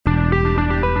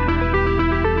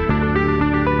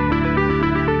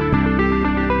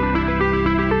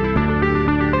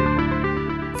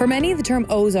For many, the term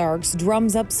Ozarks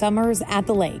drums up summers at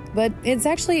the lake, but it's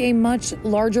actually a much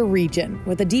larger region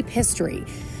with a deep history.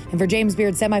 And for James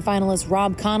Beard semifinalist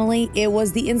Rob Connolly, it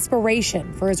was the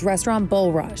inspiration for his restaurant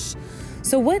Bull Rush.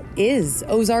 So what is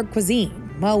Ozark cuisine?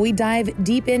 Well, we dive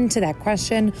deep into that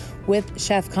question with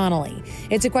Chef Connolly.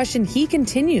 It's a question he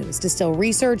continues to still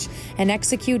research and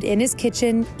execute in his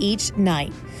kitchen each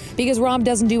night. Because Rob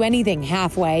doesn't do anything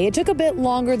halfway, it took a bit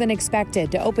longer than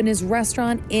expected to open his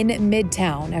restaurant in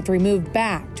Midtown after he moved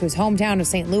back to his hometown of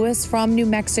St. Louis from New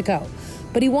Mexico.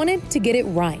 But he wanted to get it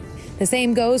right. The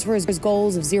same goes for his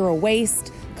goals of zero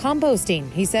waste.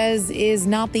 Composting, he says, is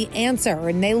not the answer,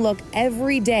 and they look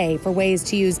every day for ways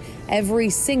to use every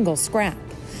single scrap.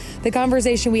 The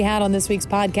conversation we had on this week's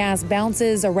podcast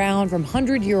bounces around from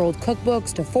 100-year-old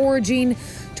cookbooks to foraging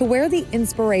to where the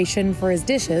inspiration for his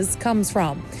dishes comes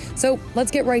from. So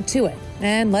let's get right to it,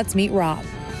 and let's meet Rob.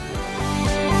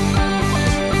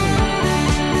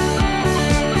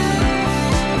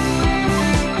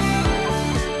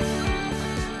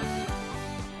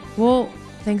 Well,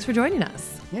 thanks for joining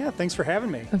us. Yeah, thanks for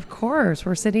having me. Of course.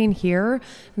 We're sitting here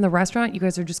in the restaurant. You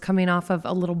guys are just coming off of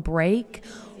a little break.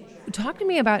 Talk to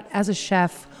me about, as a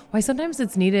chef, why sometimes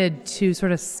it's needed to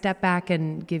sort of step back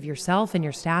and give yourself and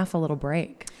your staff a little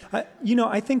break.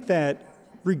 I think that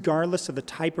regardless of the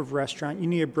type of restaurant, you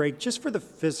need a break just for the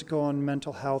physical and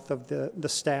mental health of the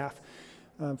staff.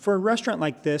 For a restaurant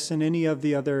like this and any of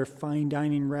the other fine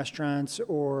dining restaurants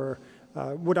or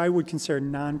what I would consider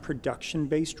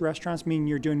non-production-based restaurants, meaning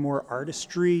you're doing more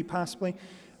artistry possibly,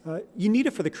 you need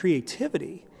it for the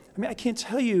creativity. I mean, I can't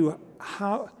tell you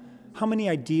how many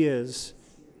ideas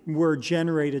were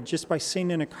generated just by sitting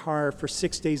in a car for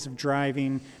 6 days of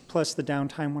driving, plus the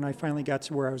downtime when I finally got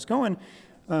to where I was going.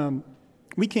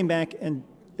 We came back and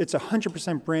it's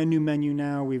 100% brand new menu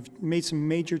now. We've made some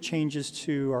major changes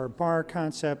to our bar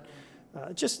concept.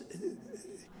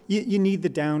 You need the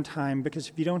downtime because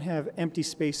if you don't have empty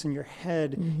space in your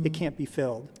head, it can't be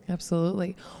filled.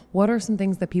 Absolutely. What are some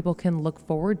things that people can look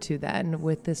forward to then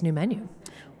with this new menu?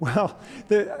 Well,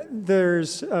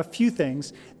 there's a few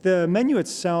things. The menu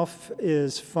itself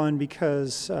is fun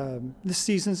because the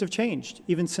seasons have changed,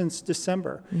 even since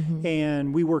December.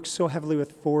 And we work so heavily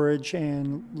with forage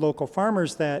and local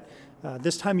farmers that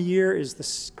this time of year is the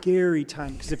scary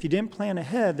time because if you didn't plan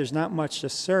ahead, there's not much to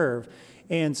serve.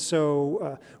 And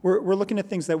so we're looking at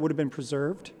things that would have been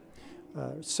preserved,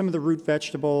 some of the root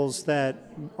vegetables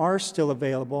that are still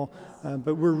available,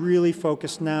 but we're really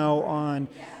focused now on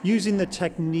using the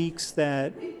techniques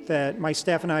that my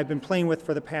staff and I have been playing with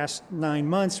for the past 9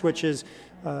 months, which is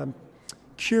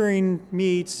curing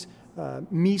meats,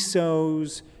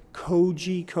 misos,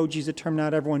 koji. Koji is a term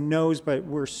not everyone knows, but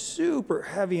we're super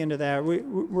heavy into that.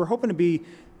 We're hoping to be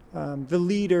the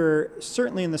leader,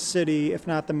 certainly in the city, if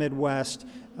not the Midwest,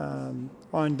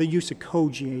 on the use of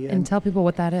koji. And tell people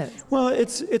what that is. Well,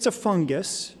 it's a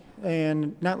fungus,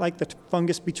 and not like the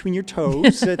fungus between your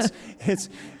toes.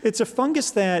 It's a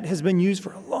fungus that has been used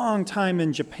for a long time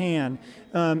in Japan.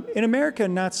 In America,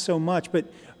 not so much, but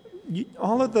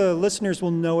all of the listeners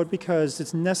will know it because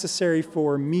it's necessary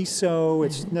for miso,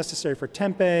 it's necessary for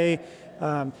tempeh,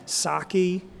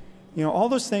 sake. All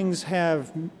those things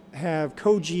have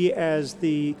koji as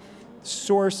the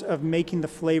source of making the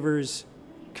flavors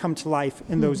come to life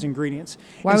in those ingredients.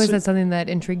 Why was that something that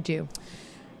intrigued you?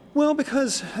 Well,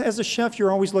 because as a chef, you're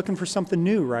always looking for something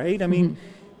new, right? I mean,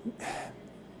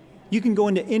 you can go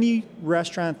into any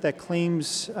restaurant that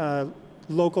claims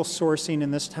local sourcing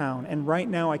in this town, and right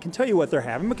now I can tell you what they're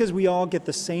having because we all get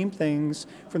the same things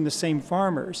from the same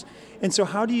farmers. And so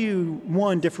how do you,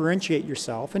 one, differentiate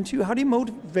yourself, and two, how do you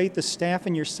motivate the staff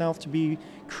and yourself to be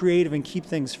creative and keep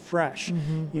things fresh?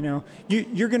 You're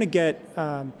going to get,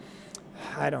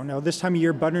 I don't know, this time of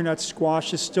year, butternut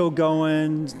squash is still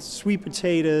going, sweet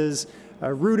potatoes,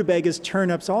 rutabagas,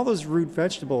 turnips, all those root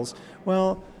vegetables.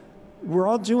 Well, we're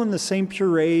all doing the same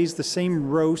purees, the same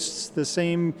roasts, the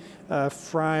same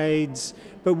frieds,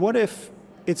 but what if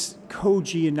it's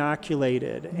koji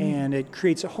inoculated and it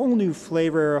creates a whole new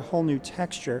flavor, a whole new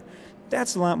texture?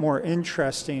 That's a lot more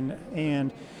interesting.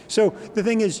 And so the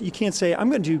thing is, you can't say, I'm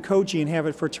going to do koji and have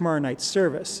it for tomorrow night's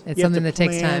service. It's something that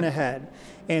takes time. You have to plan ahead.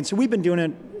 And so we've been doing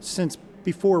it since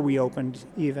before we opened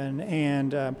even.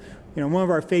 And one of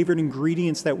our favorite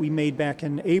ingredients that we made back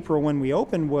in April when we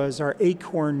opened was our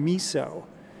acorn miso.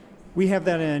 We have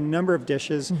that in a number of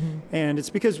dishes, and it's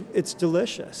because it's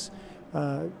delicious.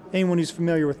 Anyone who's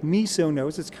familiar with miso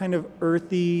knows it's kind of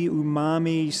earthy,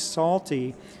 umami,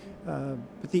 salty.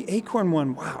 But the acorn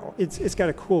one, wow, it's got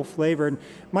a cool flavor. And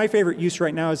my favorite use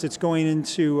right now is it's going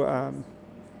into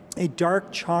a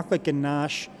dark chocolate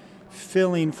ganache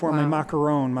filling for my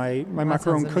macaron, my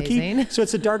macaron cookie. Amazing. So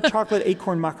it's a dark chocolate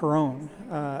acorn macaron.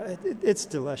 It's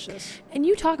delicious. And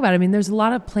you talk about, there's a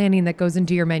lot of planning that goes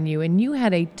into your menu, and you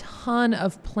had a ton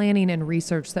of planning and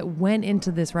research that went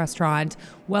into this restaurant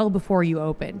well before you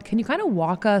opened. Can you kind of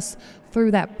walk us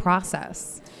through that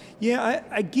process? Yeah,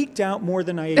 I geeked out more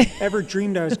than I ever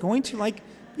dreamed I was going to.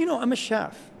 I'm a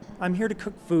chef. I'm here to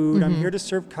cook food. I'm here to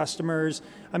serve customers.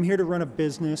 I'm here to run a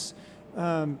business.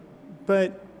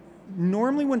 But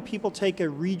normally when people take a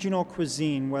regional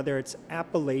cuisine, whether it's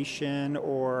Appalachian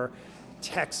or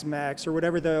Tex-Mex or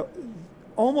whatever,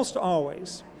 almost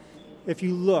always, if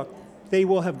you look, they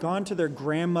will have gone to their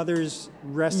grandmother's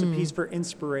recipes for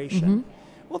inspiration.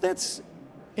 Well, that's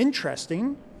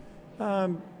interesting.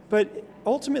 But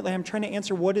ultimately, I'm trying to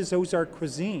answer, what is Ozark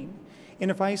cuisine? And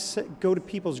if I go to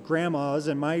people's grandmas,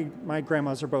 and my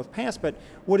grandmas are both passed, but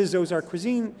what is Ozark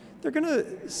cuisine? They're going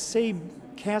to say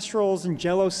casseroles and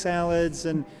Jell-O salads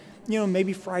and,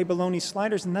 maybe fried bologna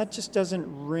sliders, and that just doesn't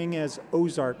ring as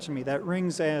Ozark to me. That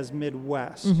rings as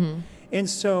Midwest. And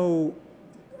so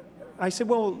I said,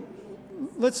 well,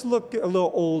 let's look a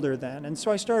little older then. And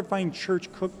so I started finding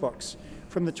church cookbooks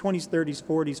from the 20s, 30s,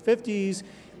 40s, 50s,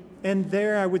 and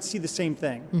there I would see the same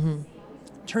thing.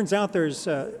 Turns out there's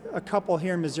a couple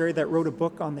here in Missouri that wrote a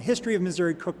book on the history of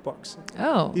Missouri cookbooks.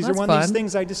 Oh, These that's are one fun. of these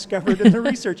things I discovered in the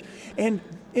research. And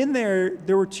in there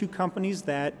were two companies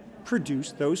that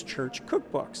produced those church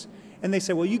cookbooks. And they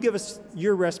said, well, you give us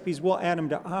your recipes, we'll add them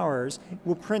to ours,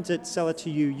 we'll print it, sell it to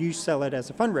you, you sell it as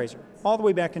a fundraiser, all the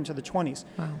way back into the 20s.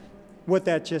 Wow. What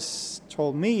that just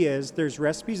told me is there's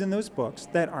recipes in those books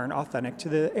that aren't authentic to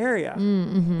the area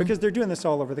because they're doing this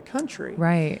all over the country.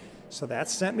 Right. So that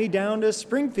sent me down to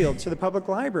Springfield to the public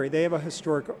library. They have a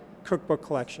historic cookbook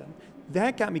collection.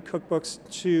 That got me cookbooks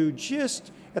to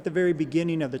just at the very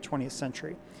beginning of the 20th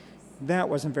century. That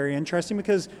wasn't very interesting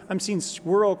because I'm seeing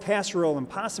squirrel casserole and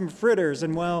possum fritters,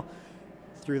 and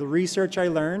through the research I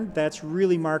learned, that's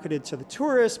really marketed to the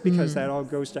tourists because that all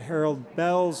goes to Harold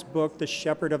Bell's book, The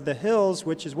Shepherd of the Hills,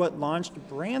 which is what launched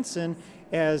Branson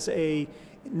as a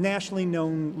nationally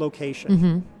known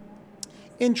location.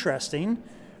 Interesting,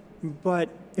 but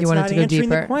it's not answering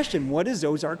the question, what is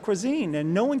Ozark cuisine?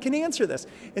 And no one can answer this.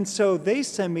 And so they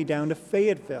send me down to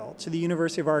Fayetteville, to the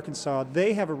University of Arkansas.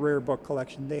 They have a rare book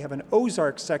collection. They have an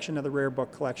Ozark section of the rare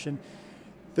book collection.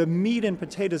 The meat and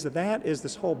potatoes of that is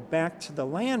this whole back to the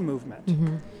land movement.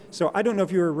 So I don't know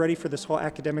if you were ready for this whole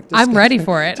academic discussion. I'm ready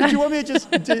for it. Did you want me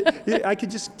to I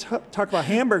could just talk about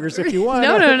hamburgers if you want.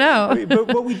 No.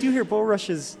 But what we do here at Bulrush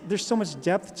is there's so much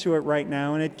depth to it right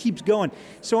now, and it keeps going.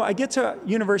 So I get to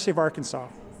University of Arkansas,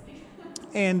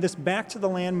 and this back to the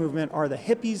land movement are the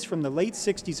hippies from the late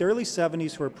 60s, early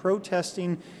 70s who are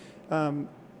protesting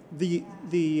the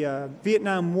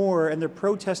Vietnam War, and they're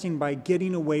protesting by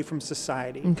getting away from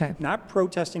society. Okay. Not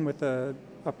protesting with a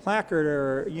placard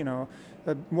or,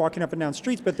 walking up and down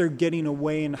streets, but they're getting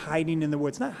away and hiding in the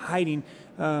woods. Not hiding.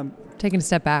 Taking a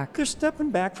step back. They're stepping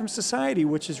back from society,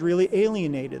 which has really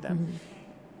alienated them.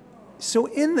 So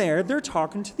in there, they're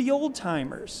talking to the old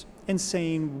timers and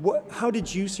saying, how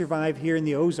did you survive here in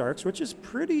the Ozarks, which is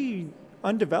pretty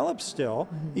undeveloped still,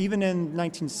 even in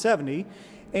 1970.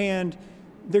 And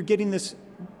they're getting this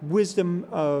wisdom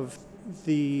of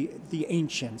the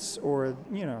ancients, or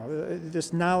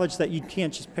this knowledge that you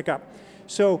can't just pick up.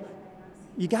 So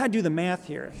you got to do the math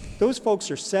here. Those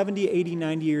folks are 70, 80,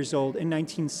 90 years old in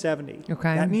 1970.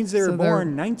 Okay. That means they were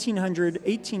born 1900,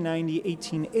 1890,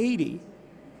 1880,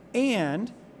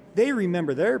 and they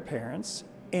remember their parents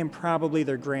and probably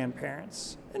their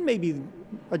grandparents and maybe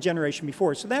a generation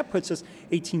before. So that puts us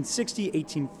 1860,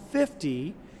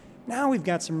 1850. Now we've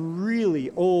got some really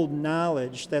old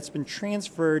knowledge that's been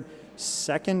transferred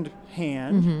second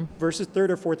hand versus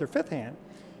third or fourth or fifth hand.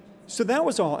 So that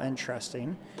was all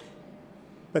interesting.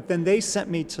 But then they sent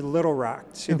me to Little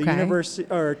Rock, to the university,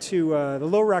 or to the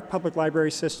Little Rock Public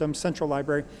Library System, Central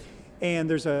Library, and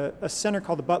there's a center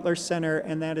called the Butler Center,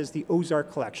 and that is the Ozark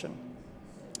Collection.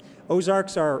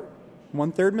 Ozarks are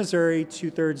 1/3 Missouri,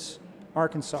 2/3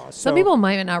 Arkansas. Some people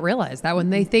might not realize that when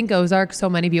they think Ozark, so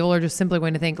many people are just simply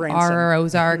going to think our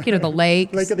Ozark, the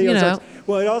lakes. Lake of the Ozarks.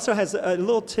 Well, it also has a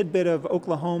little tidbit of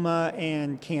Oklahoma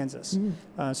and Kansas.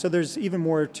 So there's even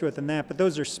more to it than that, but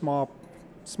those are small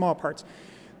parts.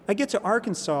 I get to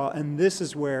Arkansas, and this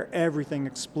is where everything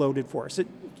exploded for us. It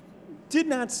did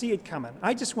not see it coming.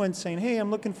 I just went saying, hey,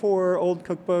 I'm looking for old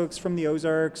cookbooks from the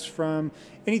Ozarks, from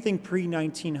anything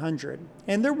pre-1900.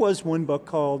 And there was one book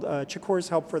called Chicor's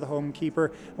Help for the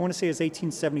Homekeeper. I want to say it's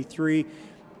 1873.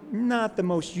 Not the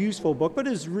most useful book, but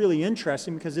it is really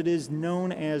interesting because it is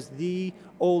known as the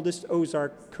oldest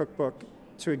Ozark cookbook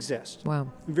to exist.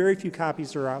 Wow. Very few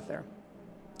copies are out there.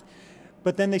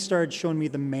 But then they started showing me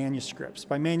the manuscripts.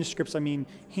 By manuscripts, I mean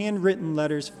handwritten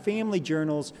letters, family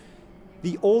journals.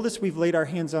 The oldest we've laid our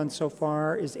hands on so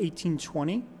far is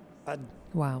 1820. A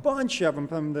bunch of them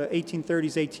from the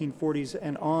 1830s, 1840s,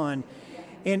 and on.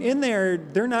 And in there,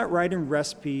 they're not writing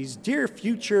recipes. Dear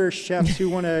future chefs who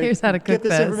want to get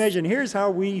this information, here's how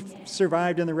we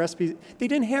survived in the recipes. They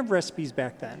didn't have recipes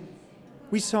back then.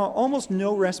 We saw almost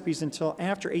no recipes until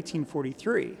after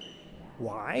 1843.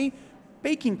 Why?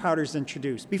 Baking powder is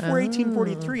introduced. Before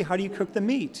 1843, how do you cook the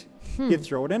meat? You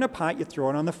throw it in a pot, you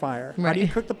throw it on the fire. Right. How do you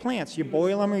cook the plants? You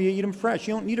boil them or you eat them fresh.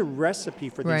 You don't need a recipe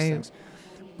for these things.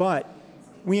 But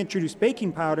we introduced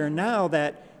baking powder, and now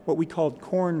that what we called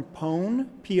corn pone,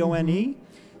 P-O-N-E,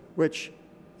 which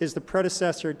is the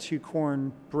predecessor to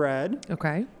corn bread.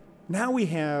 Okay. Now we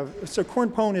have, so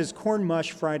corn pone is corn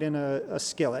mush fried in a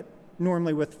skillet,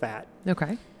 normally with fat.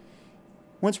 Okay.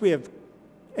 Once we have,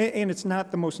 and it's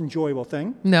not the most enjoyable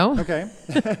thing. No. Okay.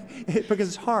 Because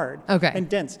it's hard and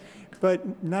dense.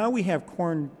 But now we have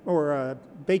corn or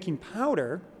baking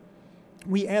powder.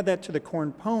 We add that to the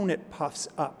corn pone, it puffs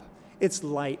up. It's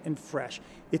light and fresh.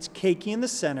 It's cakey in the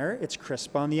center. It's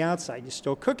crisp on the outside. You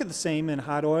still cook it the same in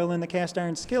hot oil in the cast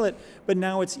iron skillet, but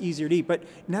now it's easier to eat. But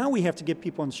now we have to give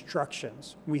people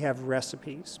instructions. We have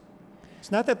recipes.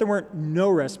 It's not that there weren't no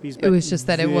recipes, but it was just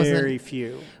that it wasn't very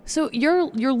few. So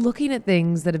you're looking at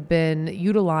things that have been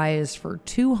utilized for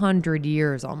 200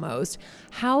 years almost.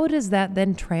 How does that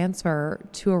then transfer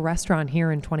to a restaurant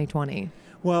here in 2020?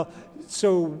 Well,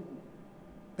 so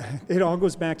it all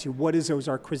goes back to what is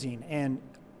Ozark cuisine, and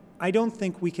I don't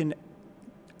think we can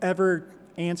ever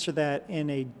answer that in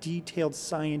a detailed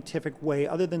scientific way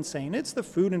other than saying it's the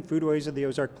food and foodways of the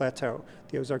Ozark Plateau.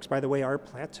 The Ozarks, by the way, are a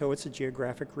plateau. It's a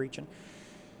geographic region.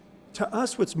 To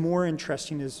us, what's more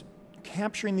interesting is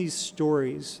capturing these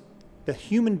stories, the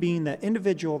human being, the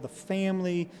individual, the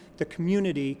family, the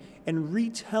community, and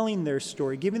retelling their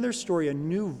story, giving their story a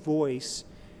new voice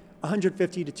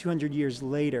 150 to 200 years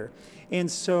later.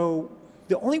 And so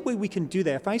the only way we can do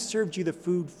that, if I served you the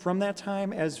food from that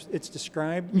time as it's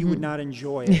described, you would not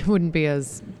enjoy it. It wouldn't be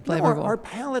as flavorful. No, our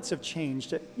palates have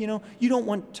changed. You know, you don't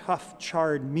want tough,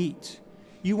 charred meat.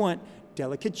 You want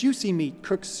delicate, juicy meat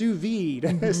cooked sous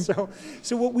vide.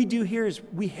 So what we do here is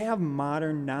we have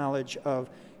modern knowledge of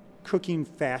cooking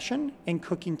fashion and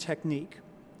cooking technique.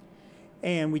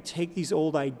 And we take these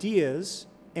old ideas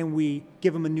and we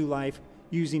give them a new life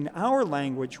using our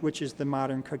language, which is the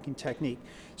modern cooking technique.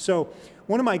 So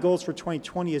one of my goals for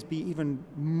 2020 is be even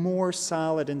more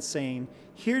solid in saying,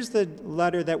 here's the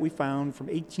letter that we found from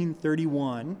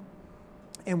 1831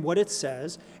 and what it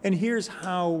says, and here's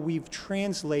how we've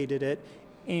translated it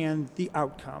and the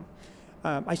outcome.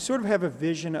 I sort of have a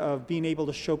vision of being able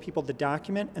to show people the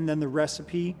document and then the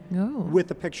recipe with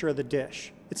a picture of the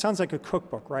dish. It sounds like a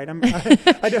cookbook, right?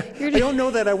 I don't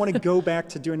know that I want to go back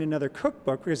to doing another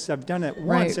cookbook because I've done it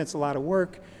once. It's a lot of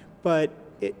work, but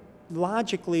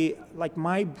logically, like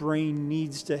my brain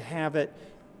needs to have it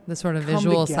the sort of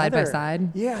visual side by side.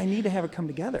 Yeah, I need to have it come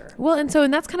together. Well,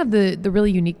 and that's kind of the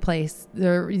really unique place,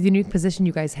 the unique position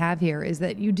you guys have here is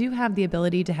that you do have the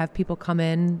ability to have people come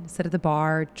in, sit at the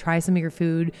bar, try some of your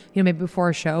food, maybe before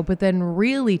a show, but then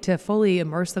really to fully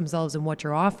immerse themselves in what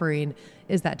you're offering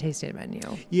is that tasting menu.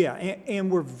 Yeah,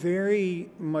 and we're very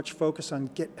much focused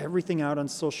on get everything out on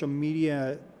social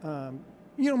media.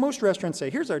 Most restaurants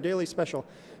say, here's our daily special.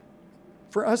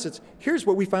 For us, it's here's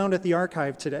what we found at the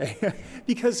archive today,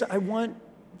 because I want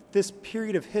this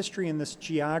period of history and this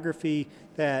geography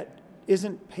that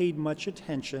isn't paid much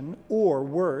attention, or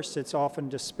worse, it's often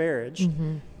disparaged,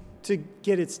 to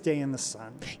get its day in the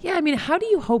sun. Yeah, I mean, how do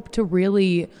you hope to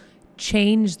really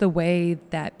change the way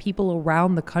that people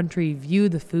around the country view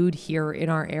the food here in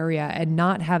our area and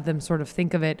not have them sort of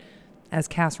think of it as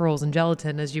casseroles and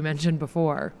gelatin, as you mentioned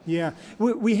before? Yeah,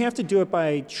 we have to do it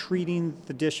by treating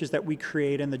the dishes that we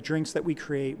create and the drinks that we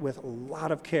create with a lot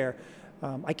of care.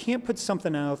 I can't put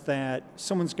something out that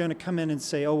someone's going to come in and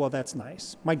say, oh, well, that's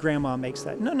nice. My grandma makes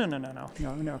that.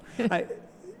 No.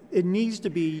 It needs to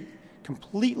be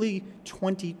completely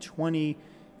 2020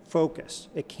 focused.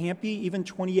 It can't be even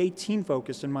 2018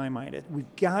 focused in my mind.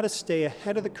 We've got to stay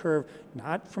ahead of the curve,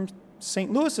 not from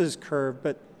St. Louis's curve,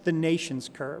 but the nation's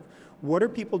curve. What are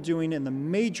people doing in the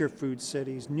major food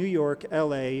cities, New York,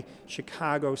 LA,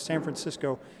 Chicago, San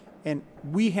Francisco? And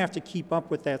we have to keep up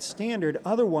with that standard.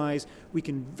 Otherwise, we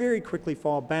can very quickly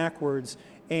fall backwards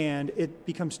and it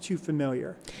becomes too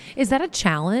familiar. Is that a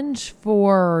challenge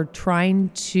for trying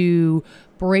to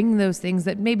bring those things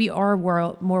that maybe are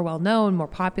more well-known, more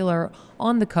popular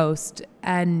on the coast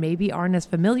and maybe aren't as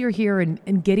familiar here,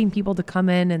 and getting people to come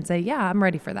in and say, yeah, I'm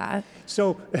ready for that?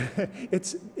 So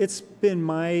it's been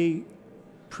my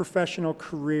professional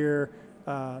career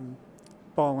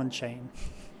ball and chain.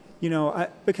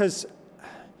 Because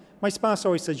my spouse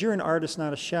always says, you're an artist,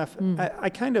 not a chef. I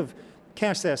kind of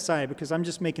cast that aside because I'm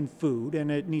just making food and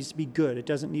it needs to be good. It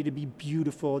doesn't need to be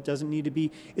beautiful. It just needs to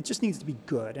be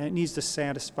good, and it needs to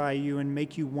satisfy you and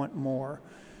make you want more.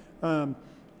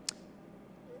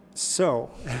 So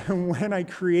when I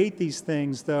create these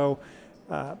things, though,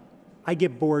 I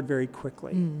get bored very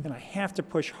quickly, and I have to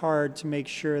push hard to make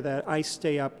sure that I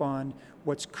stay up on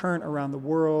what's current around the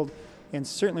world and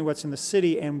certainly what's in the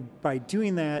city. And by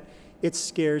doing that, it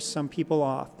scares some people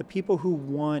off. The people who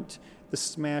want the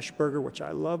smash burger, which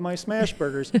I love my smash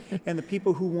burgers, and the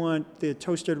people who want the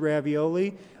toasted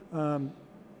ravioli,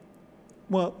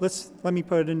 well, let me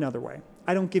put it another way.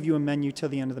 I don't give you a menu till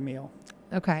the end of the meal.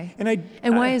 Okay.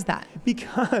 And why is that?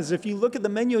 Because if you look at the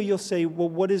menu, you'll say, well,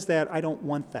 what is that? I don't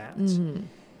want that. And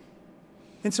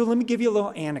so let me give you a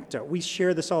little anecdote. We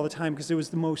share this all the time because it was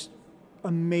the most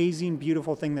amazing,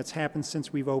 beautiful thing that's happened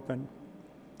since we've opened.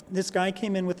 This guy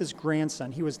came in with his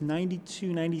grandson. He was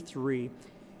 92, 93.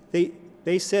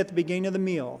 They said at the beginning of the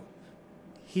meal,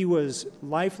 he was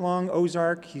lifelong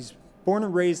Ozark. He's born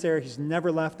and raised there. He's never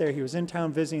left there. He was in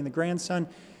town visiting the grandson.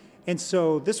 And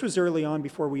so this was early on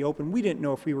before we opened. We didn't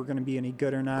know if we were going to be any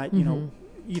good or not. You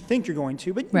think you're going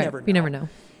to, but you never know. You never know.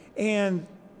 And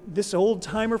this old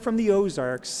timer from the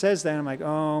Ozarks says that. I'm like,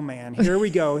 oh man, here we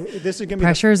go. This is going to be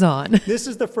pressure's on. This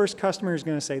is the first customer who's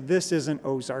going to say this isn't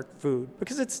Ozark food,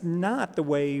 because it's not the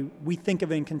way we think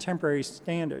of it in contemporary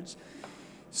standards.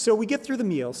 So we get through the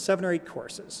meal, 7 or 8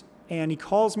 courses, and he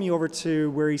calls me over to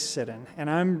where he's sitting, and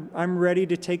I'm ready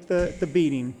to take the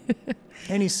beating.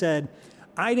 And he said,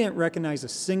 I didn't recognize a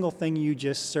single thing you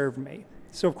just served me.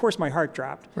 So of course my heart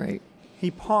dropped. Right. He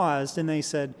paused and they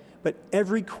said, but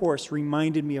every course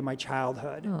reminded me of my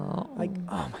childhood. Oh. Like,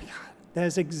 oh my God, that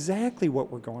is exactly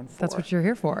what we're going for. That's what you're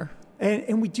here for.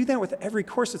 And we do that with every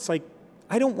course. It's like,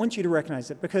 I don't want you to recognize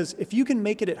it, because if you can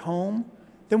make it at home,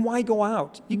 then why go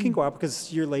out? You can go out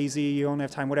because you're lazy, you don't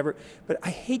have time, whatever. But I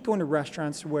hate going to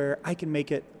restaurants where I can make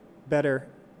it better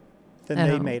than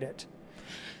they made it.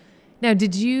 Now,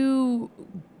 did you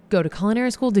go to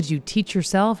culinary school? Did you teach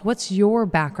yourself? What's your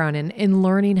background in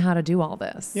learning how to do all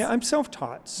this? Yeah, I'm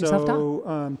self-taught. You're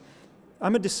self-taught?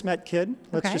 I'm a De Smet kid.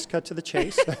 Let's just cut to the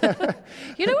chase.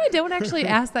 I don't actually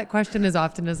ask that question as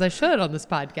often as I should on this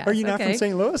podcast. Are you not from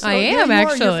St. Louis? I am,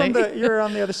 actually. You're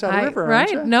on the other side of the river, aren't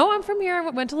you? No, I'm from here. I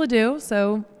went to Ladue,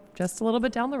 so just a little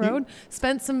bit down the road.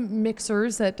 Spent some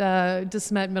mixers at De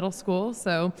Smet Middle School,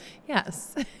 so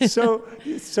yes. so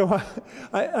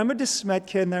I'm a De Smet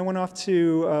kid, and I went off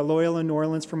to Loyola New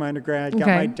Orleans for my undergrad, got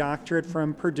my doctorate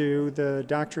from Purdue. The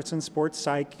doctorate's in sports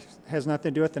psych, has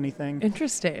nothing to do with anything.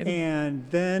 Interesting. And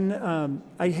then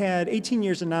I had 18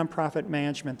 years of nonprofit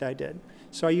management that I did.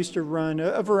 So I used to run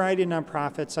a variety of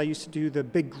nonprofits. I used to do the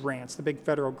big grants, the big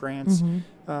federal grants,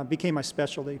 became my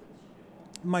specialty.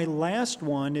 My last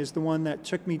one is the one that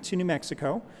took me to New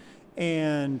Mexico,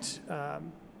 and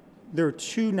there were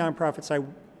 2 nonprofits I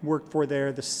worked for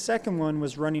there. The second one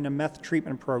was running a meth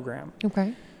treatment program.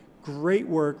 Okay. Great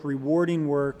work, rewarding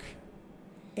work,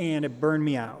 and it burned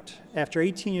me out. After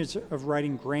 18 years of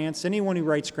writing grants, anyone who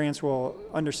writes grants will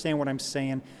understand what I'm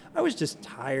saying. I was just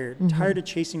tired of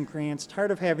chasing grants, tired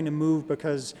of having to move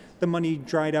because the money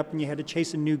dried up and you had to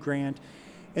chase a new grant.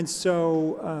 And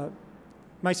so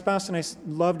my spouse and I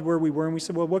loved where we were, and we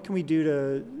said, well, what can we do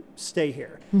to stay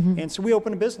here? And so we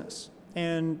opened a business.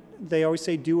 And they always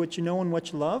say, do what you know and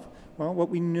what you love. Well, what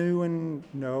we knew and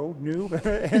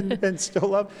and still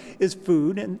love is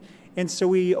food. And so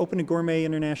we opened a gourmet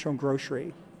international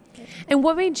grocery. And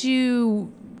what made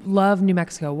you love New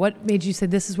Mexico? What made you say,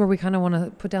 this is where we kind of want to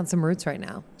put down some roots right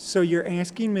now? So you're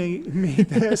asking me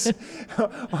this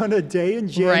on a day in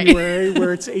January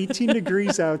where it's 18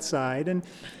 degrees outside. And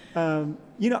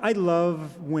I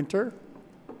love winter.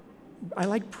 I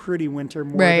like pretty winter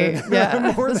more than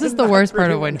This is the worst part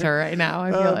of winter right now,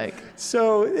 I feel like.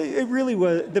 So it really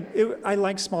was. I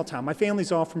like small town. My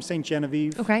family's all from St.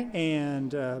 Genevieve. Okay.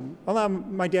 And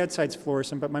my dad's side's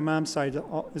Florissant, but my mom's side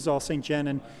is all St.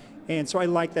 Gen. And so I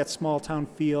like that small town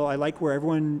feel. I like where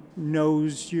everyone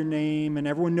knows your name and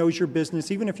everyone knows your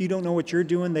business. Even if you don't know what you're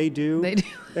doing, they do. They do.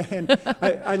 And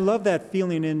I love that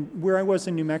feeling. And where I was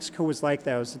in New Mexico was like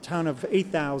that. It was a town of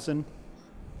 8,000.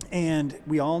 And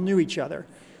we all knew each other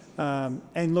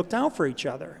and looked out for each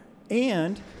other.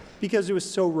 And because it was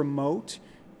so remote,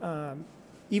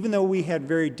 even though we had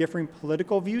very different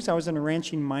political views, I was in a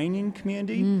ranching mining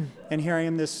community, and here I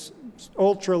am, this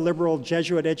ultra-liberal,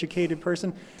 Jesuit-educated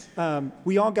person.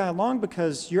 We all got along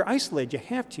because you're isolated. You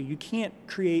have to. You can't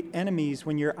create enemies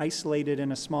when you're isolated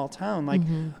in a small town. Like,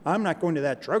 I'm not going to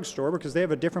that drugstore because they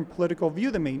have a different political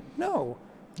view than me. No.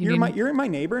 You're my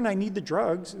neighbor, and I need the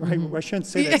drugs. I shouldn't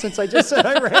say that since I just said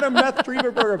I had a meth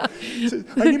treatment program.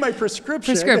 I need my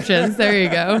prescription. Prescriptions. There you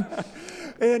go.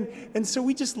 And so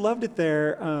we just loved it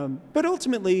there. But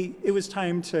ultimately, it was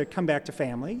time to come back to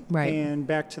family and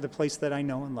back to the place that I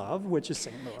know and love, which is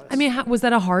St. Louis. I mean, was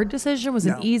that a hard decision? Was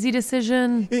it an easy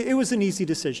decision? It was an easy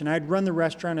decision. I'd run the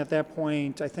restaurant at that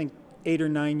point, I think 8 or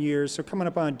 9 years, so coming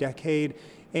up on a decade.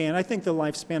 And I think the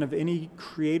lifespan of any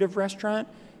creative restaurant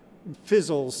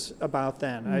fizzles about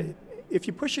then. If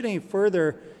you push it any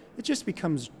further, it just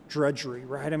becomes drudgery,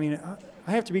 right? I mean,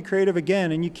 I have to be creative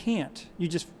again, and you can't. You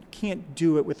just can't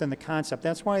do it within the concept.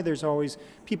 That's why there's always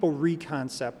people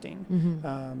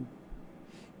reconcepting.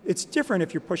 It's different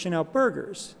if you're pushing out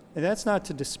burgers. And that's not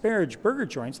to disparage burger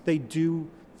joints. They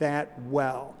do that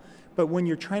well. But when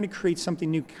you're trying to create something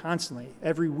new constantly,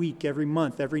 every week, every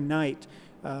month, every night,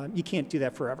 you can't do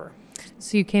that forever.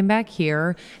 So you came back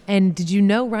here, and did you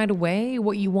know right away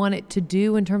what you wanted to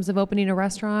do in terms of opening a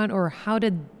restaurant, or how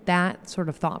did that sort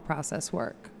of thought process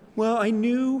work? Well, I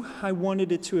knew I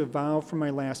wanted it to evolve from my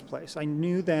last place. I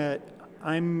knew that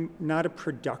I'm not a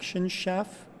production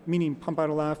chef, meaning pump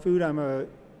out a lot of food. I'm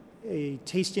a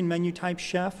tasting menu type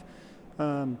chef.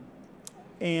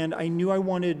 And I knew I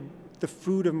wanted the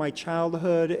food of my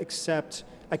childhood, except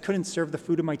I couldn't serve the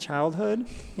food of my childhood.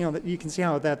 You know, you can see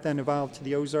how that then evolved to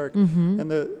the Ozark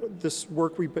and this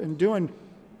work we've been doing.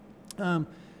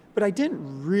 But I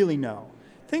didn't really know.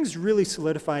 Things really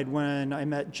solidified when I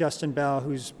met Justin Bell,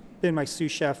 who's been my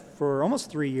sous chef for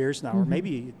almost 3 years now, or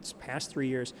maybe it's past 3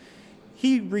 years.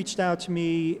 He reached out to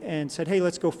me and said, hey,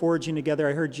 let's go foraging together.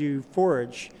 I heard you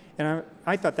forage. And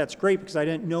I thought that's great because I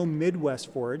didn't know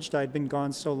Midwest foraged. I'd been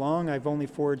gone so long. I've only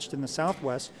foraged in the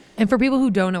Southwest. And for people who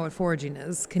don't know what foraging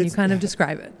is, can you kind of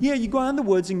describe it? Yeah, you go out in the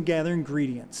woods and gather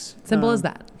ingredients. Simple as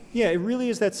that. Yeah, it really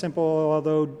is that simple,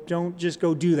 although don't just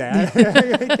go do that.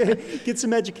 Get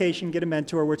some education, get a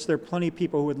mentor, which there are plenty of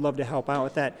people who would love to help out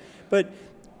with that. But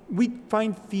we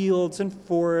find fields and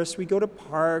forests, we go to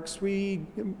parks, we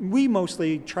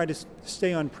mostly try to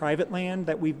stay on private land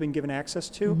that we've been given access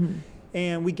to,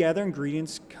 and we gather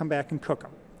ingredients, come back and cook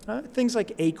them. Things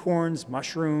like acorns,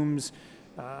 mushrooms,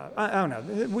 I don't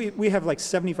know. We have like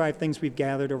 75 things we've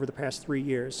gathered over the past 3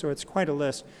 years, so it's quite a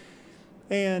list.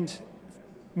 And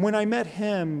when I met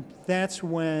him, that's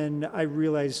when I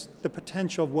realized the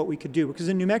potential of what we could do. Because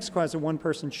in New Mexico, I was a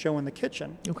one-person show in the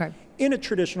kitchen. Okay. In a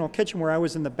traditional kitchen where I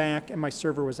was in the back and my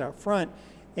server was out front.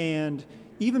 And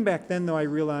even back then, though, I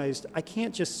realized I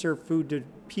can't just serve food to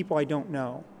people I don't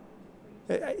know.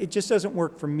 It just doesn't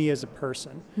work for me as a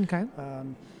person. Okay.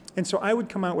 And so I would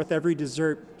come out with every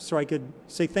dessert so I could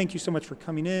say, thank you so much for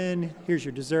coming in, here's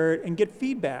your dessert, and get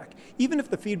feedback. Even if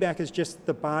the feedback is just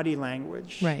the body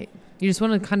language. Right. You just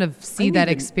want to kind of see that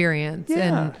experience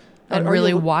and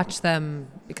really watch them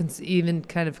even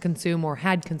kind of consume or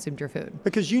had consumed your food.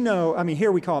 Because I mean,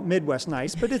 here we call it Midwest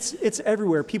nice, but it's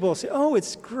everywhere. People say, oh,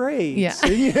 it's great. Yeah. So,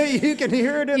 you can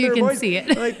hear it in their voice. You can see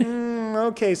it. Like,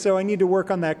 okay, so I need to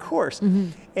work on that course.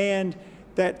 And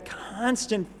that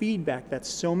constant feedback that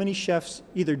so many chefs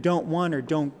either don't want or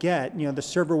don't get, the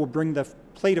server will bring the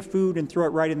plate of food and throw it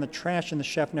right in the trash and the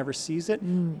chef never sees it.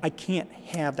 I can't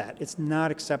have that. It's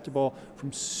not acceptable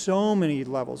from so many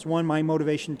levels. One, my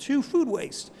motivation. Two, food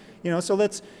waste. So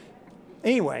let's,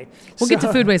 anyway. We'll get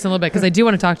to food waste in a little bit because I do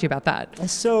want to talk to you about that.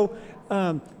 So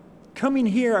coming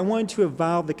here, I wanted to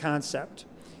evolve the concept.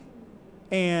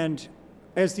 And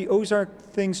as the Ozark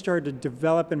thing started to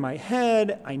develop in my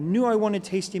head, I knew I wanted a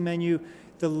tasting menu.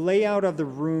 The layout of the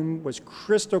room was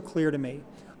crystal clear to me.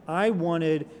 I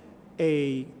wanted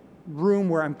a room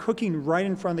where I'm cooking right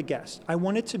in front of the guests. I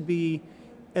want it to be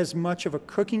as much of a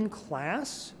cooking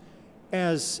class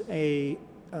as a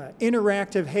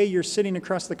interactive, hey, you're sitting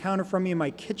across the counter from me in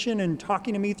my kitchen and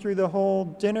talking to me through the whole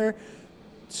dinner,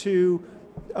 to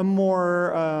a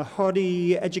more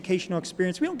haughty educational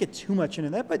experience. We don't get too much into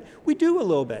that, but we do a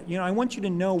little bit. I want you to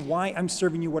know why I'm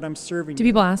serving you what I'm serving you. Do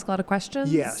people ask a lot of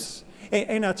questions? Yes.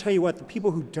 And I'll tell you what, the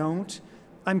people who don't,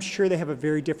 I'm sure they have a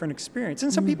very different experience.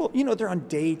 And some people, they're on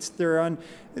dates, they're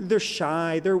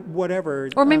shy, they're whatever.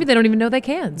 Or maybe they don't even know they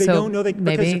can. They don't know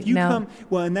because if you come,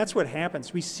 well, and that's what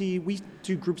happens. We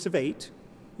do groups of 8,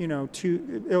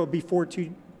 it'll be four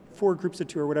groups of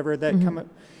 2 or whatever that come up.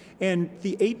 And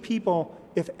the 8 people,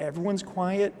 if everyone's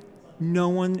quiet, no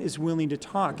one is willing to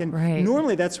talk. And Right.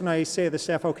 normally that's when I say to the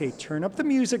staff, okay, turn up the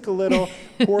music a little,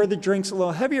 pour the drinks a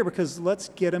little heavier, because let's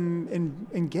get them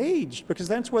engaged, because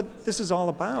that's what this is all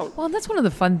about. Well, that's one of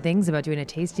the fun things about doing a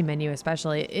tasting menu,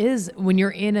 especially, is when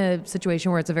you're in a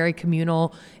situation where it's a very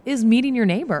communal, is meeting your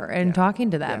neighbor and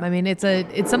talking to them. Yeah. I mean, it's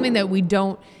something that we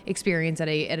don't experience at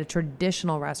a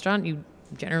traditional restaurant. You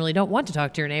generally don't want to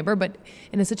talk to your neighbor, but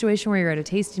in a situation where you're at a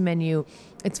tasting menu,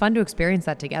 it's fun to experience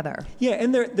that together. Yeah,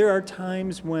 and there are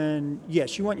times when,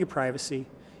 yes, you want your privacy.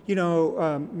 You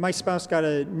know, my spouse got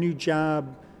a new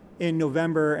job in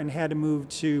November and had to move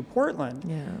to Portland.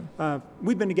 Yeah.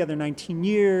 We've been together 19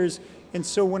 years, and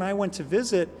so when I went to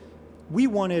visit, we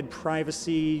wanted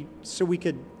privacy so we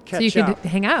could catch So you up. could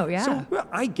hang out, yeah. So well,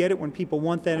 I get it when people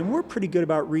want that, and we're pretty good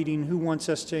about reading who wants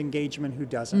us to engage them and who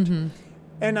doesn't. Mm-hmm.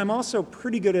 And I'm also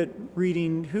pretty good at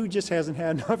reading who just hasn't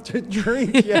had enough to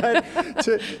drink yet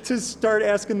to start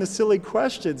asking the silly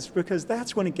questions, because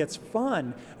that's when it gets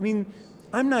fun. I mean,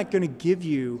 I'm not going to give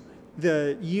you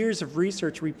the years of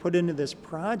research we put into this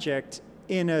project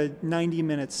in a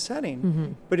 90-minute setting.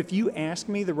 Mm-hmm. But if you ask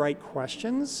me the right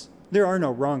questions, there are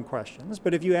no wrong questions,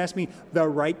 but if you ask me the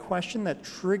right question that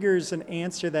triggers an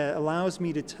answer that allows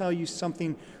me to tell you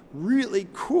something really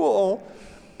cool,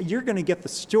 you're going to get the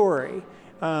story.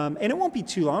 And it won't be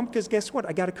too long, because guess what?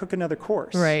 I got to cook another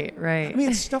course. Right. I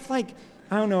mean, it's stuff like,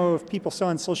 I don't know if people saw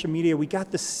on social media, we got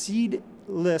the seed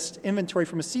list inventory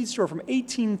from a seed store from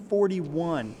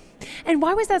 1841. And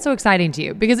why was that so exciting to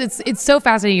you? Because it's so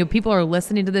fascinating. People are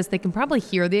listening to this. They can probably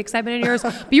hear the excitement in yours,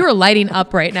 but you are lighting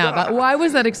up right now. But why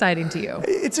was that exciting to you?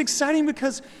 It's exciting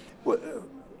because,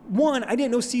 one, I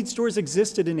didn't know seed stores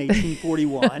existed in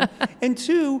 1841. And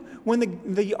two, when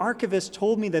the archivist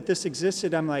told me that this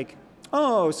existed, I'm like,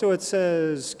 oh, so it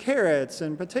says carrots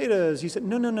and potatoes. He said,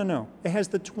 no. It has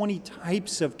the 20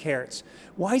 types of carrots.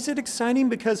 Why is it exciting?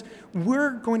 Because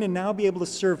we're going to now be able to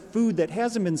serve food that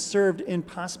hasn't been served in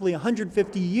possibly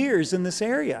 150 years in this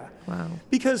area. Wow.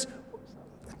 Because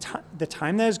the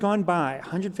time that has gone by,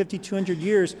 150, 200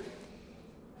 years,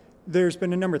 there's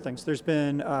been a number of things. There's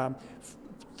been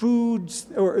foods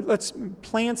or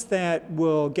plants that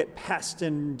will get pest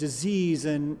and disease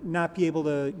and not be able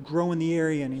to grow in the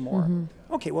area anymore.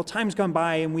 Mm-hmm. Okay, well, time's gone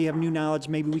by and we have new knowledge,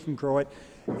 maybe we can grow it.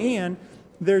 And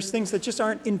there's things that just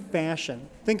aren't in fashion.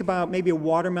 Think about maybe a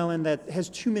watermelon that has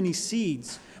too many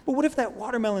seeds. But what if that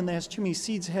watermelon that has too many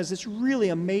seeds has this really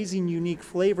amazing, unique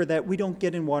flavor that we don't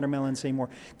get in watermelons anymore?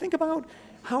 Think about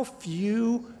how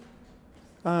few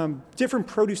different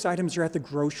produce items are at the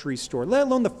grocery store, let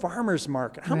alone the farmer's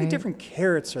market. How many different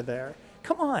carrots are there?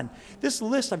 Come on. This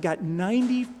list, I've got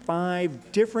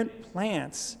 95 different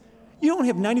plants. You don't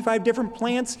have 95 different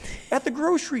plants at the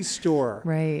grocery store.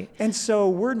 Right. And so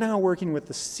we're now working with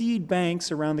the seed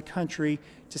banks around the country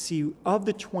to see, of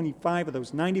the 25 of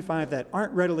those 95 that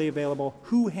aren't readily available,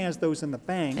 who has those in the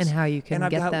banks. And how you can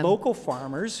get them. And I've got them. local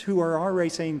farmers who are already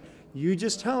saying, you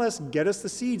just tell us, get us the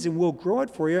seeds, and we'll grow it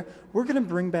for you. We're going to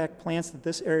bring back plants that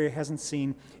this area hasn't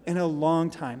seen in a long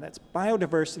time. That's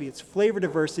biodiversity, it's flavor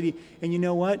diversity, and you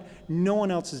know what? No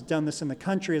one else has done this in the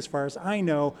country as far as I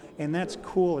know, and that's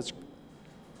cool.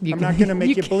 I'm not going to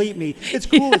make you bleep me. It's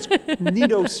cool. It's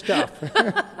neato stuff.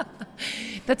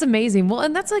 That's amazing. Well,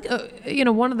 and that's like,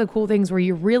 one of the cool things where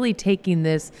you're really taking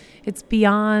this, it's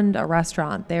beyond a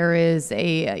restaurant. There is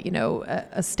a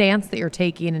stance that you're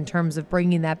taking in terms of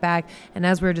bringing that back. And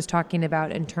as we were just talking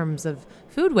about in terms of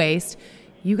food waste,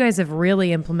 you guys have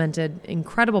really implemented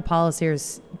incredible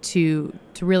policies to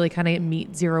really kind of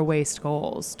meet zero waste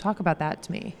goals. Talk about that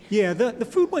to me. Yeah, the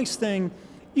food waste thing,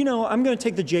 I'm going to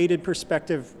take the jaded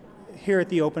perspective here at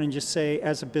the Open and just say,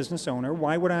 as a business owner,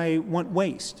 why would I want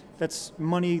waste? That's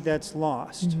money that's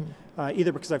lost, mm-hmm.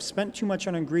 Either because I've spent too much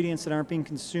on ingredients that aren't being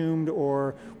consumed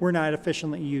or we're not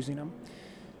efficiently using them.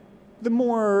 The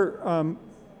more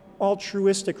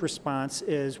altruistic response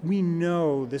is, we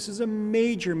know this is a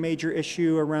major, major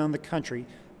issue around the country,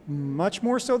 much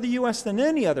more so the U.S. than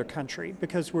any other country,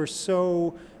 because we're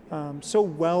so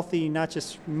wealthy, not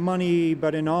just money,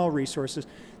 but in all resources,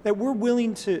 that we're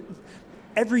willing to,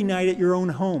 every night at your own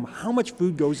home, how much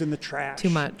food goes in the trash? Too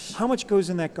much. How much goes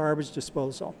in that garbage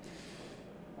disposal?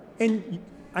 And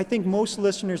I think most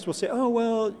listeners will say, oh,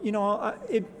 well,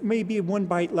 it may be one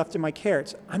bite left in my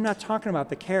carrots. I'm not talking about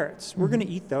the carrots. We're going to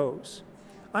eat those.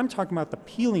 I'm talking about the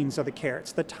peelings of the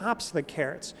carrots, the tops of the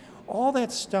carrots, all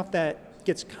that stuff that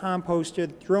gets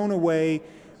composted, thrown away.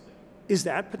 Is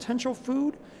that potential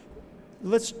food?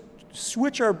 Let's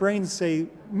switch our brains and say,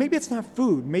 maybe it's not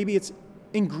food, maybe it's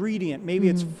ingredient, maybe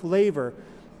it's flavor.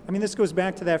 I mean, this goes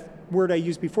back to that word I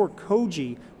used before,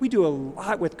 koji. We do a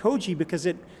lot with koji because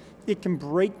it it can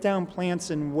break down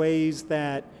plants in ways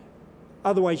that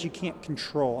otherwise you can't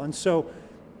control. And so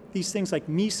these things like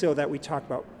miso that we talk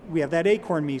about, we have that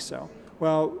acorn miso.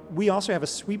 Well, we also have a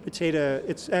sweet potato.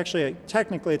 It's actually,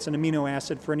 technically, it's an amino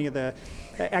acid for any of the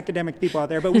academic people out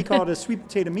there, but we call it a sweet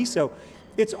potato miso.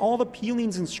 It's all the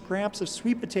peelings and scraps of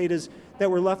sweet potatoes that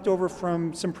were left over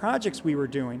from some projects we were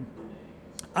doing.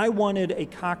 I wanted a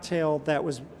cocktail that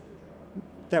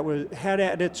had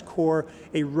at its core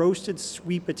a roasted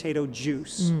sweet potato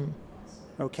juice.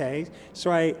 Okay,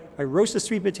 so I roast the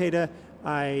sweet potato,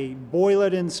 I boil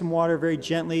it in some water very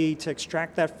gently to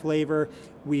extract that flavor.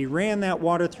 We ran that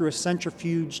water through a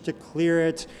centrifuge to clear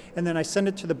it, and then I send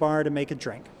it to the bar to make a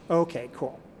drink. Okay,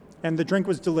 cool. And the drink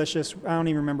was delicious. I don't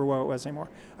even remember what it was anymore.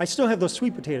 I still have those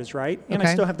sweet potatoes, right? And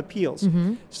I still have the peels.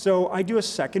 So I do a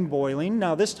second boiling.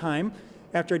 Now this time,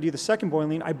 after I do the second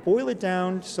boiling, I boil it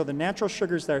down so the natural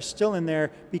sugars that are still in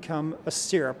there become a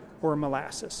syrup or a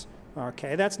molasses.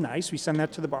 Okay, that's nice. We send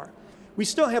that to the bar. We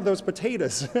still have those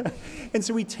potatoes. And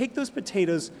so we take those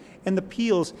potatoes and the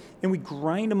peels and we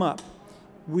grind them up.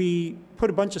 We put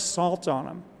a bunch of salt on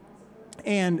them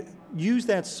and use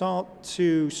that salt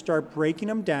to start breaking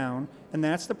them down. And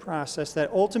that's the process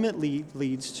that ultimately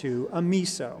leads to a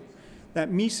miso. That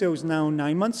miso is now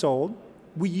 9 months old.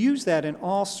 We use that in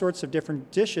all sorts of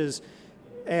different dishes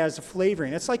as a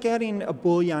flavoring. It's like adding a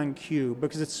bouillon cube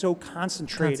because it's so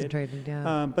concentrated.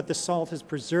 But the salt has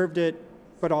preserved it,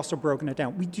 but also broken it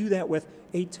down. We do that with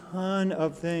a ton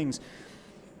of things.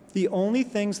 The only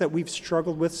things that we've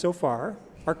struggled with so far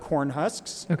are corn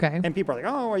husks. Okay. And people are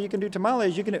like, oh, you can do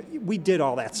tamales. We did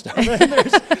all that stuff.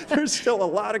 there's still a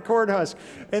lot of corn husks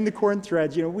and the corn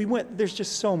threads. There's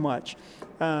just so much.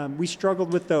 We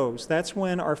struggled with those. That's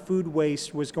when our food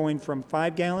waste was going from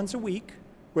 5 gallons a week,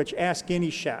 which ask any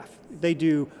chef. They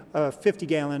do a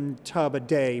 50-gallon tub a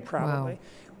day probably. Wow.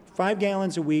 5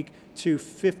 gallons a week to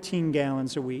 15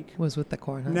 gallons a week. Was with the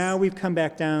corn husks. Now we've come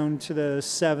back down to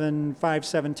the 5,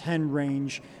 7, 10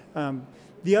 range.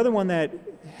 The other one that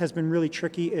has been really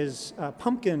tricky is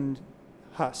pumpkin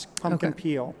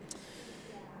peel.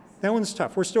 That one's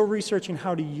tough. We're still researching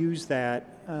how to use that.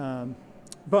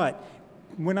 But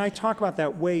when I talk about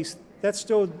that waste, that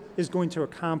still is going to a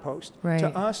compost. Right. To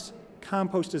us,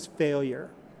 compost is failure.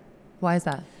 Why is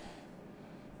that?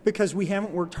 Because we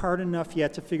haven't worked hard enough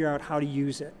yet to figure out how to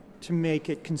use it, to make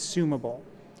it consumable.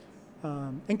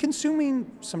 And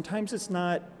consuming, sometimes it's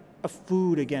not a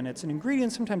food, again, it's an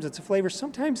ingredient, sometimes it's a flavor,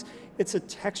 sometimes it's a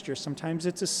texture, sometimes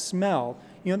it's a smell.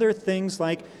 There are things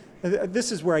like,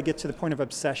 this is where I get to the point of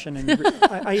obsession, and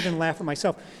I even laugh at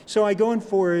myself. So I go and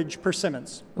forage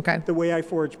persimmons. Okay. The way I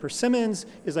forage persimmons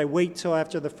is I wait till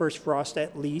after the first frost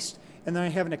at least, and then I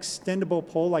have an extendable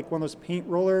pole, like one of those paint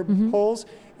roller poles,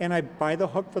 and I buy the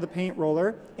hook for the paint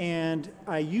roller, and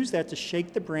I use that to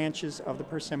shake the branches of the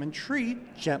persimmon tree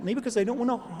gently because I don't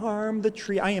want to harm the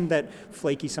tree. I am that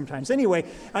flaky sometimes. Anyway,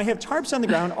 I have tarps on the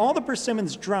ground. All the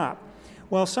persimmons drop.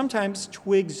 Well, sometimes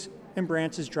twigs and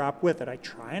branches drop with it. I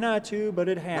try not to, but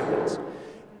it happens.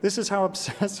 This is how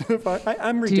obsessive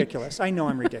I'm ridiculous. I know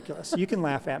I'm ridiculous. You can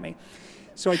laugh at me.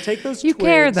 So I take those twigs. You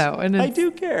care, though. And I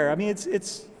do care. I mean,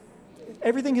 it's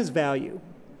everything has value,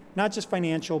 not just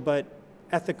financial, but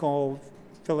ethical,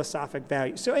 philosophic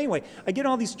value. So anyway, I get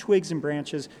all these twigs and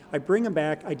branches, I bring them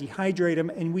back, I dehydrate them,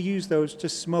 and we use those to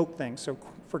smoke things. So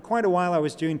for quite a while I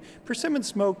was doing persimmon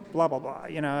smoke, blah, blah, blah,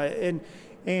 yeah.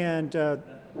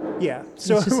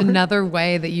 So it's just another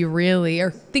way that you really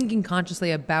are thinking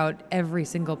consciously about every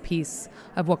single piece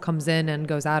of what comes in and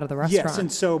goes out of the restaurant. Yes, and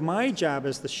so my job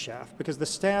as the chef, because the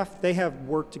staff, they have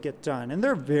work to get done, and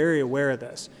they're very aware of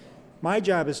this. My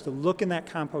job is to look in that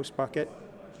compost bucket,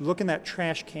 look in that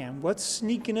trash can, what's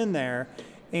sneaking in there,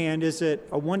 and is it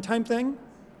a one-time thing,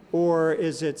 or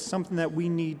is it something that we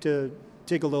need to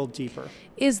dig a little deeper?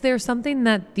 Is there something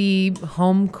that the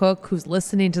home cook who's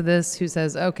listening to this, who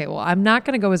says, okay, well, I'm not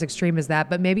going to go as extreme as that,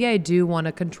 but maybe I do want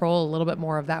to control a little bit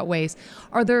more of that waste.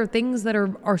 Are there things that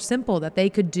are simple that they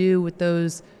could do with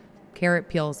those carrot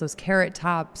peels, those carrot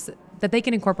tops, that they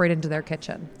can incorporate into their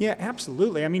kitchen? Yeah,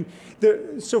 absolutely. I mean,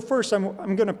 so first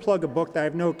I'm going to plug a book that I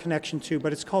have no connection to,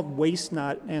 but it's called Waste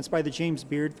Not, and it's by the James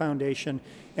Beard Foundation.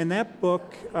 And that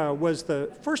book was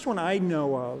the first one I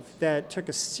know of that took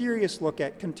a serious look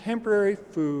at contemporary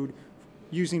food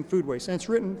using food waste. And it's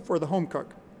written for the home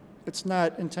cook. It's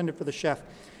not intended for the chef.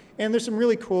 And there's some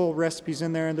really cool recipes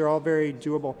in there, and they're all very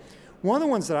doable. One of the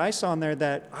ones that I saw in there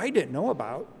that I didn't know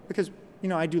about, because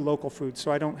I do local food,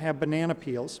 so I don't have banana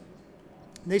peels.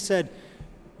 They said,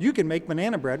 you can make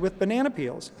banana bread with banana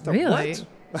peels. I thought, really?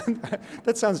 What?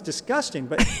 That sounds disgusting,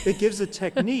 but it gives a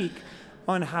technique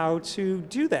on how to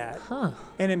do that. Huh.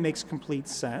 And it makes complete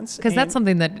sense. Because that's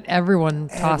something that everyone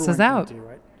tosses out. Can do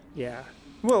it. Yeah.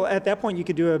 Well, at that point, you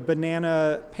could do a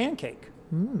banana pancake,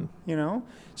 you know?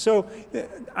 So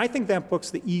I think that book's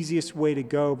the easiest way to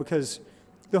go because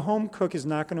the home cook is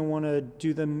not going to want to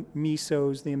do the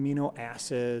misos, the amino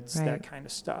acids, that kind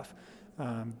of stuff.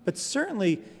 But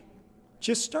certainly,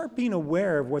 just start being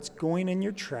aware of what's going in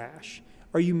your trash.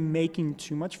 Are you making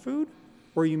too much food?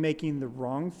 Or are you making the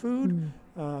wrong food?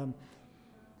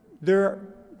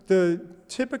 The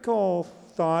typical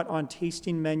thought on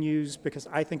tasting menus, because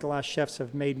I think a lot of chefs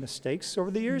have made mistakes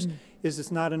over the years, is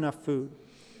it's not enough food.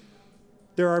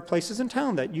 There are places in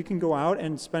town that you can go out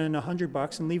and spend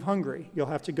 $100 and leave hungry. You'll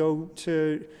have to go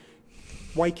to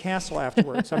White Castle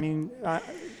afterwards. I mean, I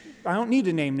don't need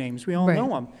to name names. We all know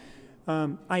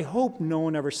them. I hope no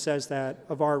one ever says that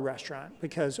of our restaurant,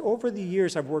 because over the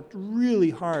years I've worked really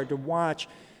hard to watch,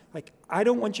 like, I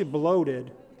don't want you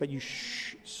bloated, but you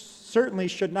certainly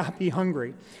should not be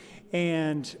hungry.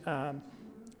 And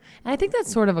I think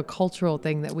that's sort of a cultural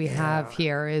thing that we have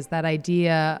here, is that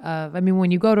idea of, I mean,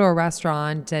 when you go to a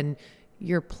restaurant and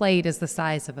your plate is the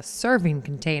size of a serving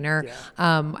container,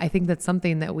 I think that's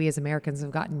something that we as Americans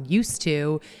have gotten used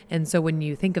to. And so when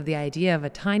you think of the idea of a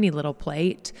tiny little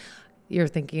plate, you're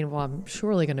thinking, well, I'm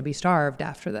surely going to be starved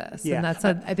after this. And that's,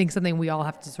 I think, something we all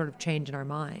have to sort of change in our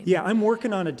mind. Yeah, I'm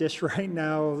working on a dish right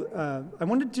now. I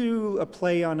want to do a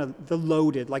play on the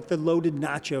loaded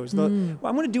nachos.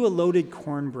 I want to do a loaded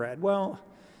cornbread. Well,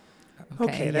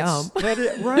 okay, that's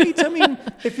right. I mean,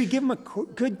 if you give them a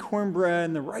good cornbread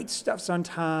and the right stuff's on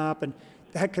top, and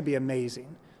that could be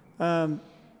amazing. But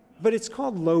it's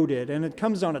called loaded, and it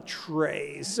comes on a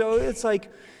tray. So it's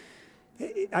like,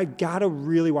 I've got to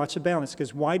really watch the balance,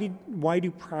 because why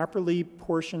do properly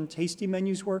portioned tasty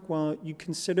menus work? Well, you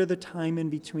consider the time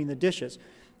in between the dishes.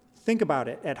 Think about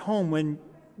it. At home, when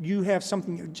you have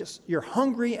something, you're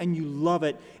hungry and you love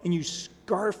it, and you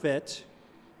scarf it,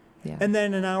 and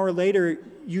then an hour later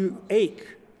you ache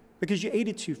because you ate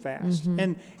it too fast.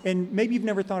 And maybe you've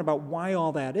never thought about why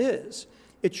all that is.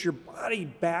 It's your body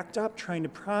backed up trying to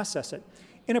process it.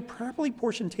 In a properly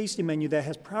portioned tasting menu that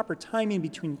has proper timing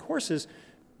between courses,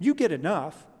 you get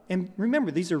enough. And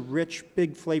remember, these are rich,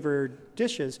 big flavored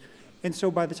dishes. And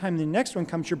so by the time the next one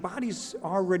comes, your body's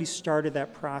already started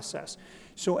that process.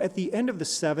 So at the end of the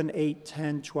 7, 8,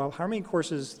 10, 12, how many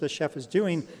courses the chef is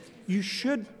doing, you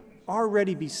should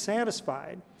already be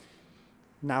satisfied.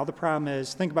 Now the problem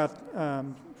is, think about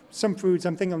some foods.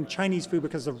 I'm thinking of Chinese food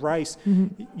because of rice.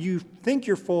 You think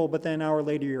you're full, but then an hour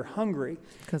later you're hungry.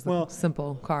 Because of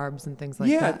simple carbs and things like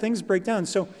that. Yeah, things break down.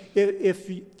 So if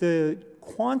the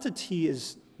quantity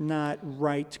is not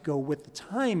right to go with the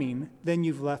timing, then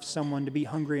you've left someone to be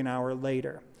hungry an hour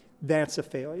later. That's a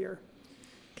failure.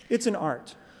 It's an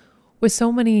art. With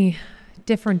so many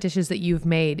different dishes that you've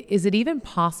made, is it even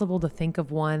possible to think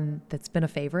of one that's been a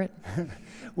favorite?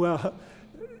 Well,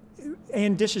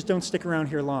 and dishes don't stick around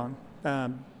here long.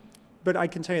 But I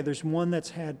can tell you there's one that's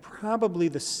had probably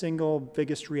the single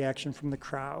biggest reaction from the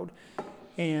crowd.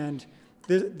 And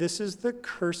this is the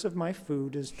curse of my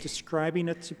food, is describing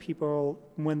it to people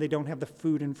when they don't have the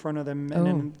food in front of them and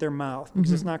in their mouth,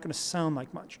 because it's not going to sound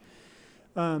like much.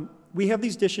 We have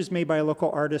these dishes made by a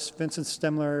local artist, Vincent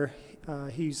Stemler.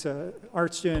 He's an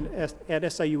art student at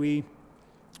SIUE,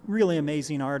 really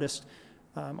amazing artist.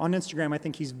 On Instagram, I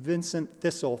think he's Vincent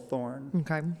Thistlethorn.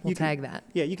 Okay, we'll tag that.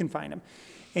 Yeah, you can find him.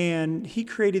 And he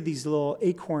created these little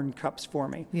acorn cups for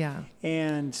me. Yeah.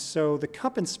 And so the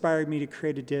cup inspired me to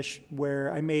create a dish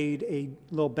where I made a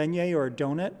little beignet or a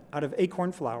donut out of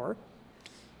acorn flour.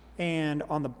 And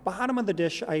on the bottom of the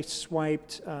dish, I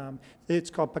swiped, it's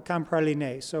called pecan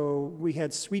praliné. So we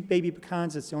had sweet baby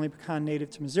pecans. It's the only pecan native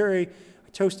to Missouri.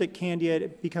 Toast it, candy it,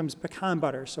 it becomes pecan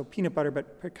butter. So peanut butter,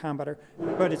 but pecan butter,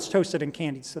 but it's toasted and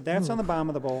candied. So that's on the bottom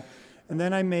of the bowl. And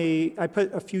then I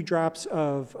put a few drops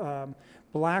of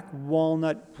black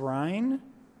walnut brine.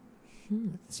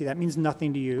 See, that means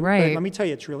nothing to you. Right. But let me tell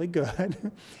you, it's really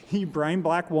good. You brine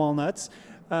black walnuts.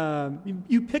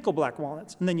 You pickle black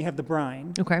walnuts, and then you have the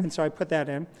brine. Okay. And so I put that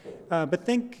in. But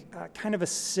think kind of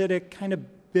acidic, kind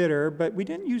of bitter, but we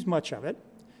didn't use much of it.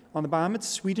 On the bottom, it's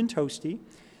sweet and toasty.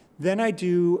 Then I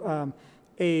do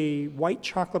a white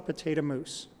chocolate potato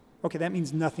mousse. Okay, that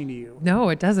means nothing to you. No,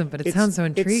 it doesn't, but it sounds so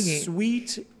intriguing. It's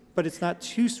sweet, but it's not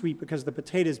too sweet because of the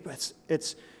potatoes, but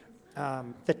it's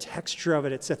the texture of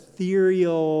it. It's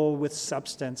ethereal with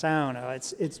substance. I don't know.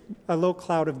 It's a little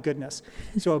cloud of goodness.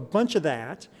 So a bunch of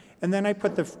that. And then I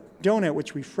put the donut,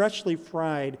 which we freshly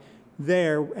fried,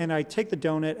 there, and I take the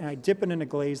donut and I dip it in a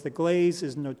glaze. The glaze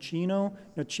is nocino.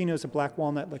 Nocino is a black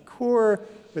walnut liqueur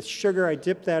with sugar. I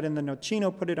dip that in the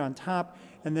nocino, put it on top,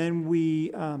 and then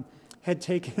we had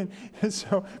taken,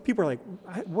 so people are like,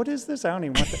 what is this? I don't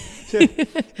even want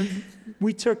that. So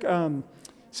we took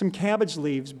some cabbage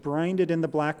leaves, brined it in the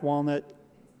black walnut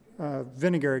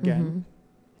vinegar again,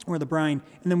 or the brine,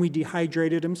 and then we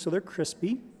dehydrated them so they're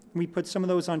crispy. We put some of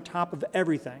those on top of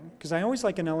everything, because I always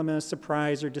like an element of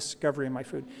surprise or discovery in my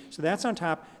food. So that's on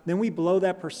top. Then we blow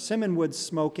that persimmon wood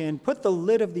smoke in, put the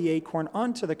lid of the acorn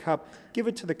onto the cup, give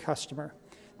it to the customer.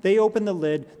 They open the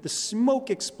lid, the smoke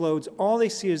explodes, all they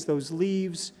see is those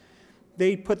leaves.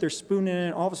 They put their spoon in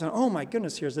it, all of a sudden, oh my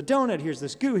goodness, here's the donut, here's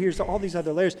this goo, here's all these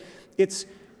other layers. It's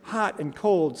hot and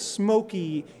cold,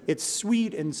 smoky, it's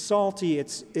sweet and salty,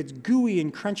 it's gooey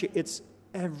and crunchy, it's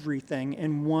everything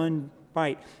in one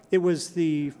bite. It was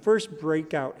the first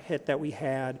breakout hit that we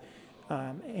had,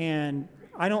 and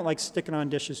I don't like sticking on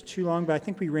dishes too long, but I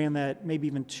think we ran that maybe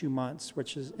even 2 months,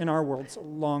 which is, in our world, it's a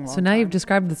long So now time. you've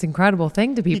described this incredible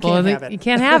thing to people. You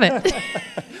can't have it.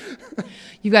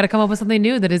 You've got to come up with something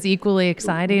new that is equally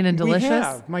exciting and delicious. We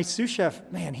have. My sous chef,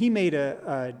 man, he made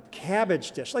a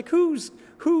cabbage dish. Like, there's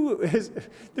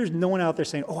no one out there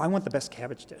saying, oh, I want the best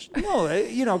cabbage dish.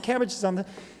 No, cabbage is on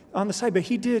the side, but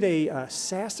he did a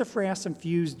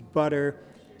sassafras-infused butter,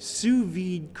 sous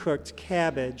vide cooked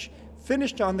cabbage,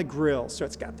 finished on the grill. So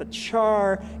it's got the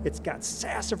char, it's got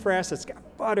sassafras, it's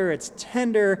got butter, it's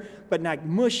tender, but not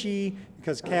mushy,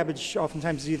 because cabbage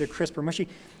oftentimes is either crisp or mushy.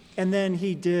 And then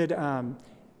he did,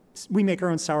 we make our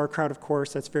own sauerkraut, of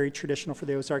course, that's very traditional for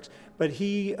the Ozarks, but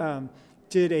he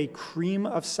did a cream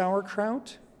of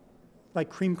sauerkraut, like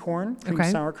cream corn,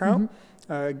 cream sauerkraut.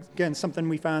 Again, something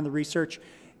we found in the research.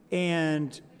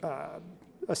 And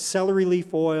a celery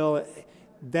leaf oil.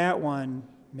 That one,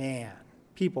 man,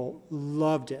 people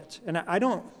loved it. And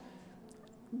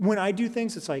when I do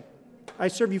things, it's like, I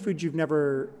serve you food you've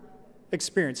never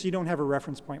experienced. You don't have a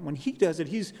reference point. When he does it,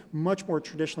 he's much more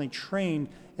traditionally trained,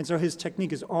 and so his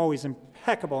technique is always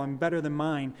impeccable and better than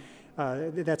mine.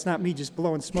 That's not me just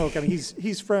blowing smoke. I mean,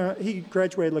 he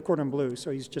graduated Le Cordon Bleu,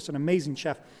 so he's just an amazing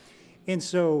chef. And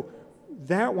so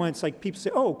that one, it's like people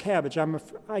say, oh, cabbage,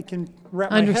 I can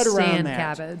wrap my head around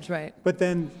that. Cabbage, right. But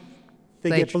then they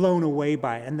get blown away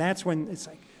by it. And that's when it's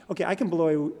like, okay, I can blow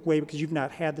you away because you've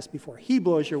not had this before. He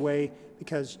blows you away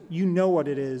because you know what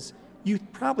it is. You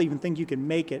probably even think you can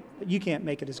make it, but you can't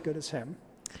make it as good as him.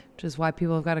 Which is why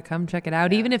people have got to come check it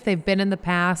out. Even if they've been in the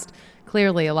past,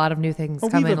 clearly a lot of new things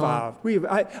coming along. We've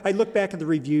evolved. I look back at the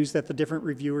reviews that the different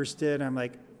reviewers did, and I'm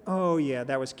like, oh, yeah,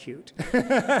 that was cute.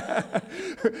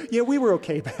 Yeah, we were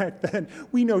okay back then.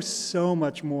 We know so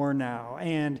much more now.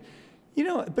 And,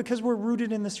 because we're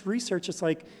rooted in this research, it's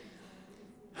like,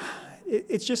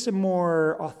 it's just a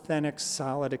more authentic,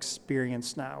 solid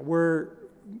experience now.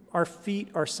 Our feet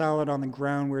are solid on the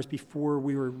ground, whereas before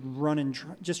we were running,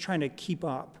 just trying to keep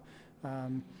up.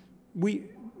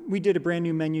 We did a brand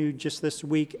new menu just this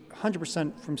week,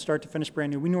 100% from start to finish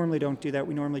brand new. We normally don't do that.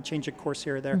 We normally change a course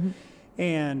here or there.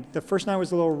 And the first night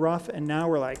was a little rough, and now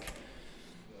we're like,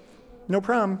 no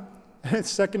problem.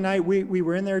 Second night, we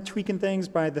were in there tweaking things.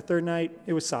 By the third night,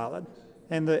 it was solid.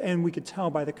 And we could tell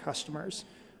by the customers.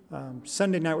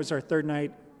 Sunday night was our third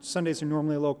night. Sundays are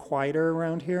normally a little quieter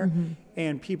around here,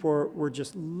 and people were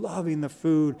just loving the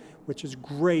food, which is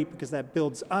great because that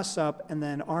builds us up, and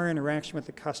then our interaction with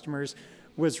the customers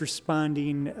was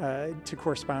responding to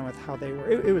correspond with how they were.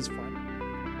 It was fun.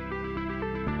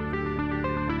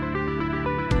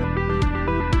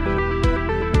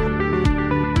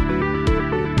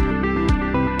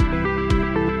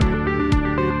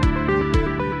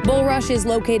 Bull Rush is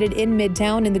located in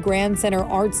Midtown in the Grand Center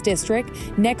Arts District.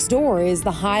 Next door is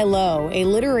the High Low, a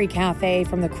literary cafe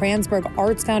from the Kranzberg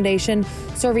Arts Foundation,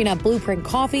 serving up Blueprint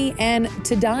coffee and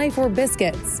To Die For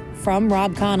biscuits from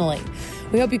Rob Connolly.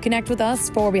 We hope you connect with us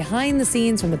for behind the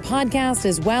scenes from the podcast,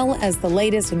 as well as the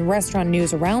latest in restaurant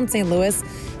news around St. Louis.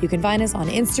 You can find us on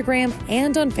Instagram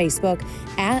and on Facebook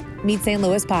at Meet St.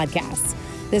 Louis Podcasts.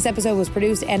 This episode was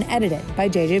produced and edited by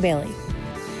JJ Bailey.